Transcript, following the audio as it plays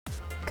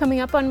Coming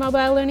up on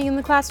Mobile Learning in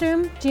the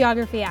Classroom,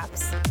 geography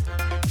apps.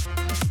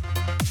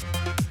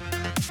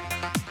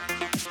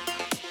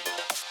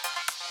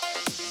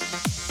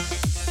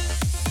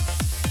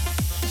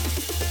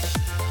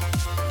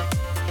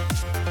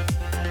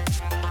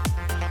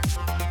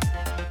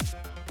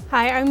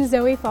 Hi, I'm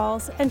Zoe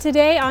Falls, and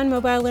today on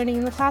Mobile Learning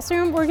in the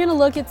Classroom, we're going to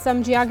look at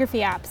some geography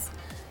apps.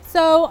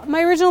 So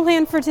my original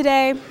plan for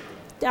today,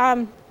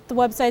 the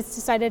websites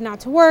decided not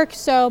to work,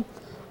 so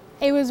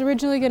it was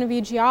originally going to be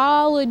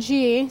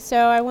geology, so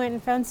I went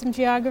and found some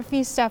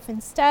geography stuff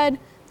instead.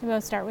 So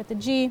we'll start with the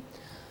G.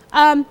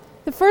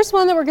 The first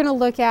one that we're going to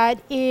look at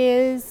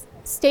is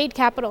state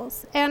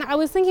capitals, and I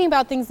was thinking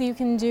about things that you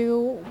can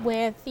do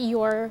with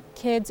your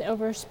kids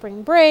over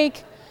spring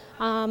break.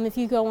 If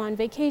you go on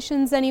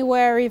vacations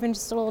anywhere, or even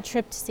just a little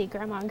trip to see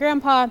grandma and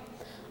grandpa.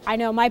 I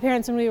know my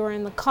parents, when we were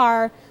in the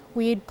car,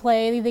 we'd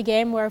play the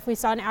game where if we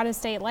saw an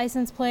out-of-state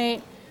license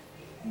plate,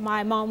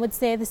 my mom would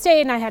say the state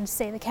and I had to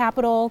say the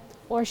capital,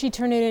 or she'd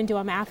turn it into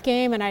a math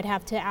game and I'd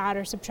have to add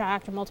or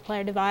subtract or multiply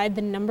or divide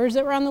the numbers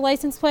that were on the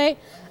license plate.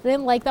 I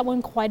didn't like that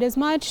one quite as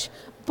much,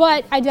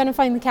 but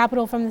identifying the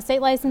capital from the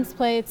state license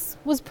plates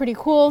was pretty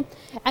cool.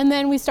 And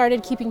then we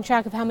started keeping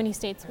track of how many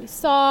states we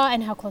saw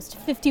and how close to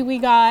 50 we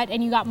got,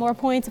 and you got more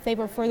points if they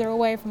were further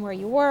away from where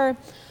you were.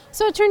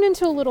 So it turned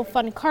into a little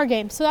fun car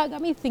game. So that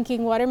got me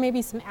thinking, what are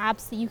maybe some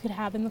apps that you could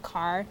have in the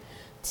car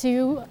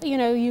to,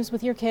 use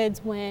with your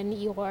kids when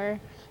you're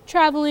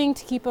traveling,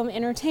 to keep them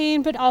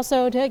entertained, but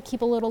also to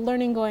keep a little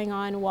learning going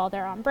on while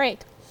they're on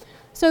break.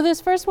 So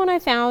this first one I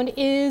found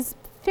is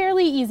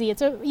fairly easy. It's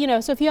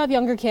so if you have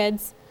younger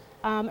kids,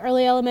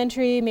 early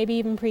elementary, maybe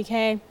even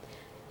pre-K,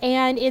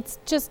 and it's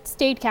just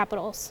state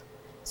capitals.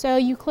 So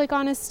you click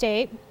on a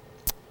state.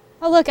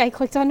 Oh look, I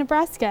clicked on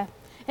Nebraska,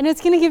 and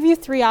it's going to give you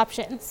 3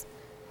 options.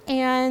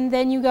 And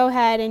then you go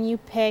ahead and you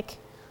pick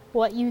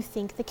what you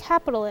think the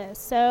capital is.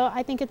 So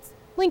I think it's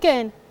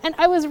Lincoln, and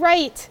I was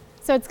right.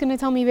 So it's going to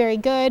tell me very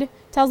good,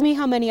 tells me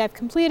how many I've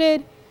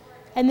completed,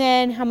 and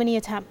then how many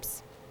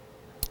attempts.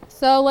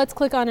 So let's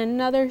click on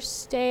another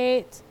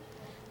state,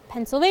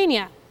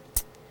 Pennsylvania.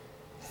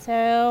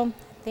 So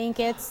I think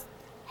it's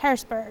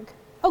Harrisburg.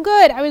 Oh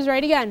good, I was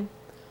right again.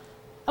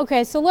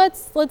 Okay, so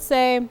let's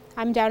say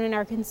I'm down in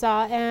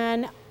Arkansas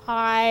and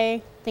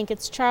I think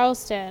it's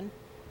Charleston.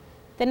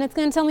 Then it's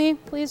going to tell me,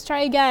 please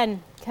try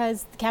again,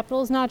 because the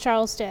capital is not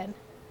Charleston.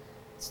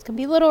 It's going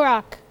to be Little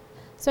Rock.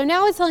 So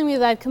now it's telling me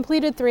that I've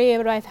completed 3,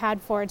 but I've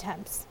had 4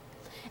 attempts.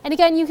 And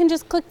again, you can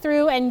just click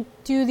through and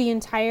do the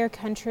entire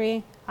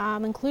country,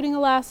 including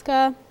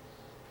Alaska.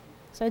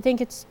 So I think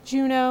it's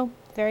Juneau.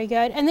 Very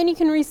good. And then you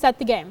can reset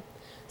the game.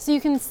 So you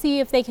can see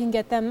if they can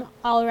get them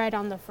all right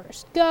on the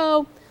first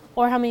go,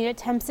 or how many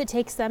attempts it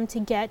takes them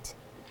to get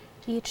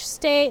each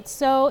state.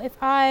 So if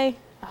I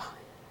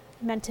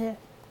meant to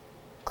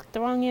click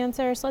the wrong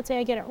answer, so let's say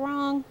I get it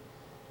wrong,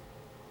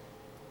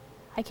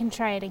 I can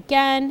try it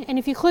again, and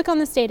if you click on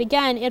the state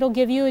again, it'll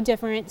give you a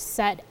different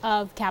set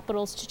of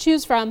capitals to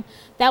choose from.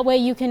 That way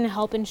you can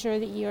help ensure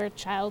that your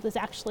child is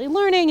actually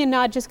learning and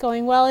not just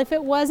going, well, if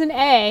it wasn't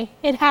A,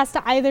 it has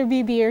to either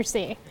be B or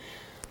C.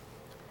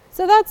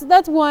 So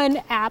that's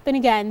one app, and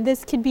again,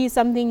 this could be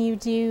something you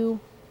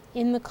do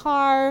in the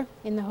car,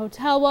 in the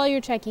hotel while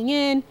you're checking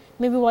in,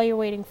 maybe while you're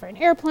waiting for an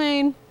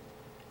airplane.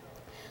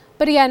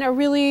 But again, a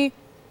really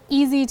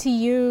easy to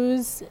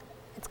use,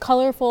 it's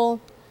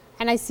colorful,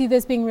 and I see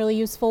this being really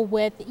useful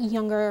with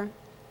younger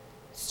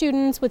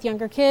students, with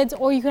younger kids,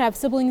 or you could have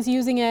siblings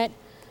using it.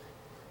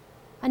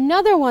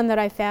 Another one that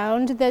I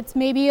found that's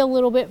maybe a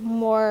little bit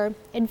more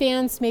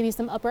advanced, maybe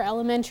some upper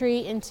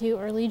elementary into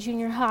early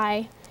junior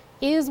high,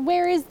 is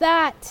Where Is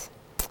That?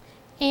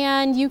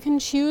 And you can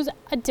choose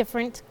a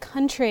different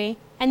country,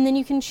 and then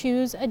you can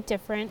choose a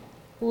different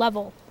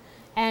level.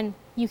 And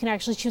you can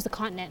actually choose a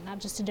continent, not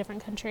just a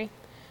different country.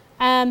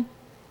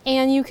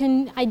 And you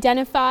can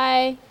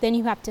identify, then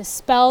you have to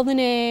spell the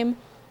name,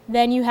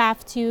 then you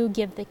have to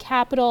give the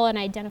capital and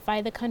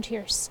identify the country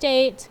or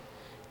state.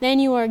 Then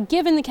you are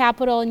given the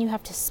capital and you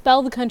have to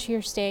spell the country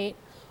or state,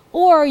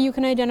 or you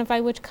can identify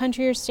which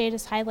country or state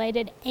is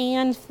highlighted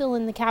and fill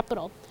in the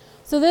capital.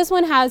 So this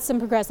one has some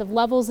progressive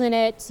levels in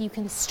it. So you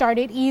can start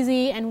it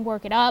easy and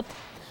work it up.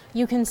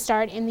 You can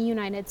start in the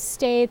United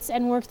States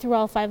and work through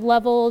all 5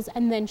 levels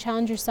and then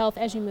challenge yourself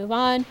as you move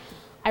on.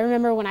 I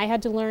remember when I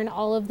had to learn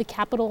all of the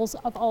capitals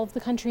of all of the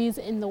countries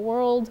in the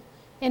world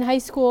in high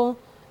school,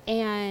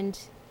 and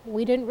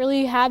we didn't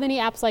really have any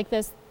apps like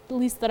this, at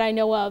least that I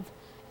know of,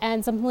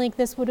 and something like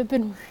this would have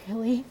been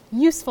really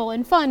useful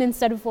and fun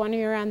instead of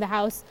wandering around the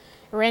house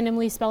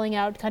randomly spelling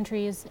out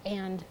countries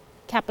and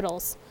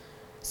capitals.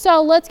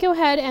 So let's go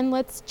ahead and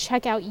let's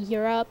check out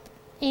Europe,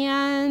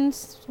 and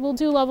we'll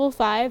do level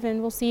 5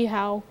 and we'll see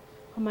how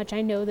much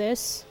I know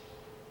this.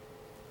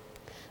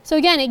 So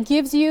again, it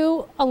gives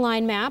you a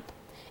line map.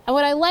 And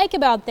what I like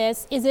about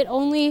this is it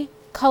only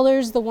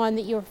colors the one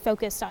that you're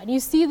focused on. You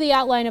see the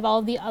outline of all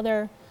of the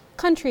other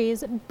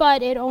countries,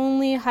 but it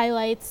only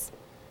highlights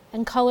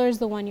and colors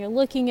the one you're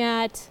looking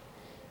at.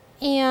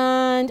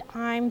 And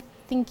I'm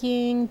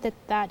thinking that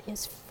that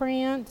is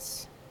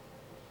France.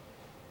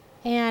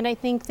 and I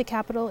think the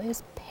capital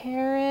is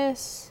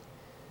Paris.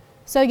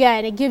 So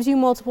again, it gives you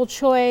multiple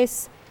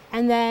choice,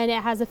 and then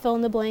it has a fill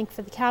in the blank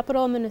for the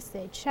capital. I'm going to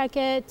say check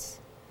it.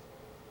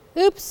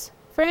 Oops,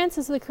 France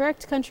is the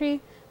correct country,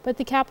 but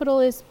the capital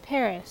is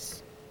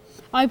Paris.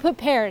 Oh, I put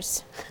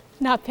pears,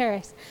 not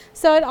Paris.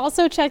 So it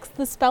also checks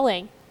the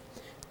spelling,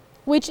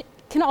 which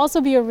can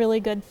also be a really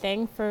good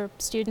thing for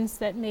students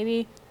that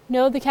maybe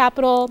know the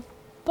capital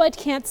but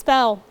can't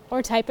spell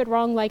or type it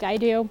wrong like I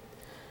do.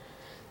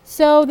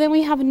 So then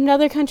we have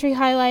another country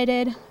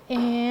highlighted,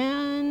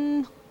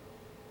 and I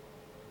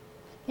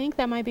think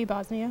that might be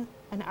Bosnia.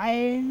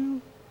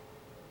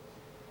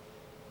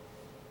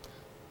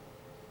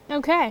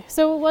 Okay,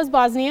 so it was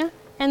Bosnia,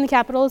 and the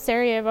capital is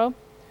Sarajevo.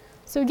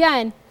 So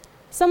again,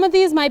 some of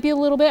these might be a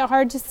little bit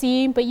hard to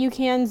see, but you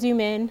can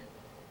zoom in.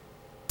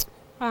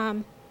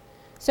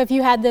 So if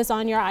you had this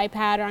on your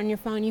iPad or on your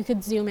phone, you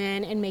could zoom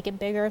in and make it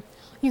bigger.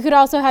 You could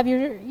also have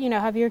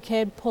your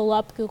kid pull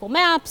up Google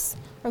Maps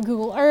or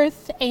Google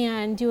Earth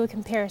and do a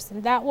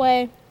comparison that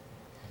way.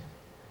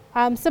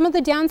 Some of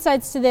the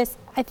downsides to this,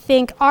 I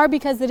think, are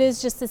because it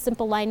is just a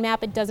simple line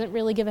map. It doesn't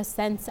really give a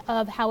sense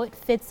of how it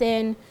fits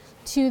in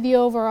to the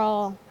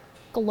overall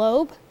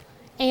globe.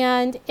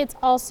 And it's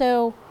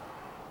also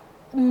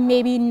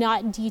maybe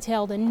not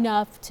detailed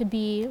enough to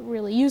be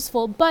really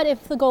useful. But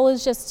if the goal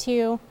is just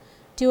to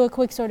do a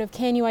quick sort of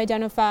can you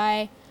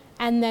identify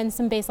and then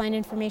some baseline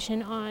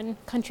information on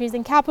countries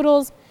and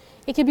capitals,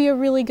 it could be a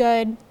really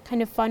good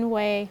kind of fun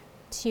way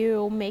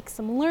to make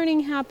some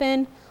learning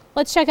happen.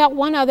 Let's check out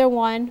one other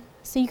one.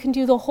 So you can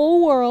do the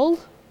whole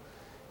world,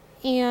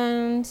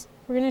 and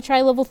we're going to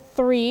try level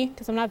 3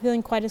 because I'm not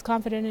feeling quite as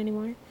confident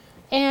anymore.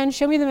 And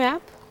show me the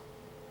map.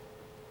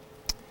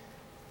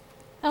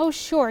 Oh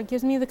sure, it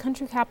gives me the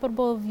country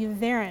capital of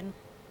Yerevan.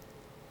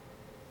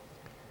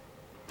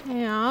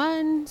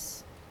 And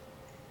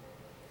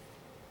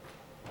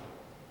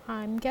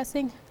I'm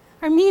guessing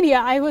Armenia.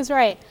 I was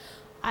right.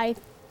 I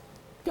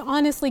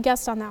honestly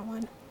guessed on that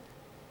one.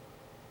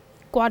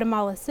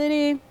 Guatemala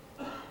City,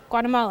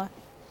 Guatemala.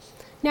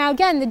 Now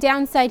again, the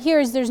downside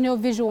here is there's no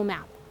visual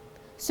map.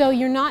 So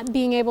you're not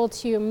being able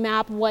to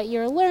map what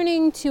you're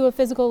learning to a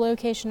physical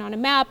location on a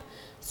map.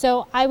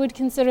 So I would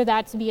consider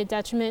that to be a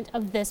detriment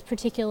of this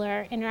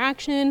particular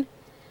interaction.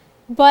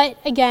 But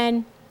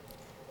again,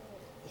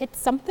 it's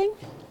something.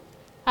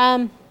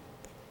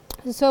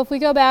 So if we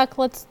go back,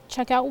 let's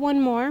check out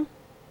one more.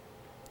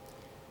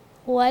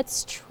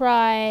 Let's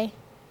try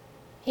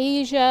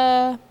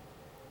Asia,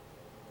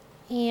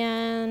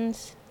 and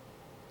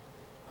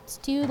let's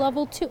do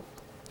level 2.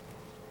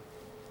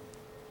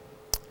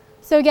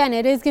 So again,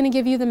 it is going to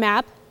give you the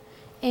map,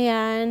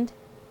 and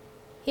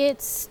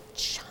it's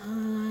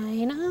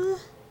China.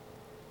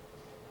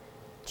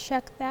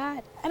 Check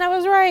that, and I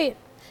was right.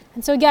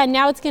 And so again,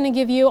 now it's going to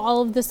give you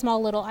all of the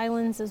small little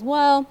islands as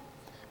well.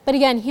 But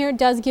again, here it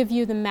does give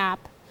you the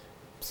map.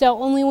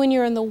 So only when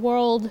you're in the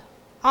world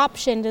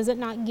option does it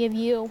not give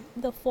you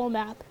the full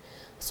map.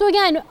 So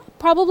again,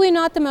 probably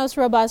not the most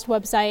robust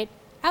website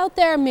out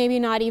there, maybe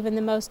not even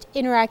the most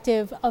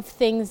interactive of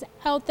things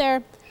out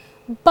there,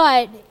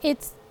 but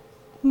it's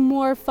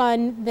more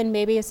fun than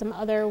maybe some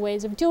other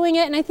ways of doing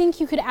it. And I think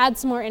you could add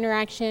some more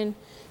interaction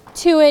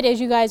to it as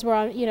you guys were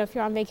on, if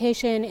you're on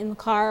vacation in the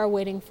car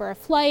waiting for a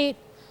flight,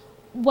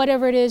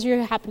 whatever it is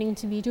you're happening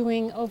to be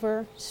doing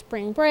over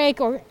spring break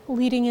or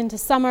leading into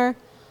summer.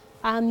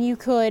 You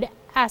could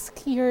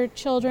ask your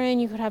children,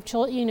 you could have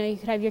you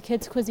could have your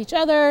kids quiz each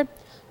other, you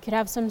could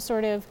have some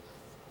sort of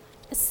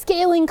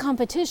scaling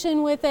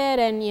competition with it,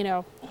 and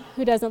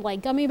who doesn't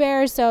like gummy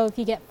bears? So if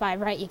you get 5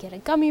 right, you get a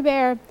gummy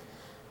bear.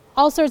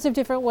 All sorts of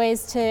different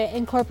ways to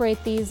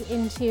incorporate these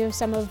into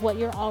some of what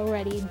you're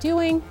already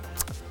doing.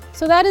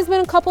 So that has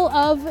been a couple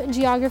of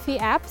geography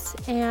apps,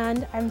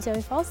 and I'm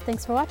Zoe Falls.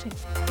 Thanks for watching.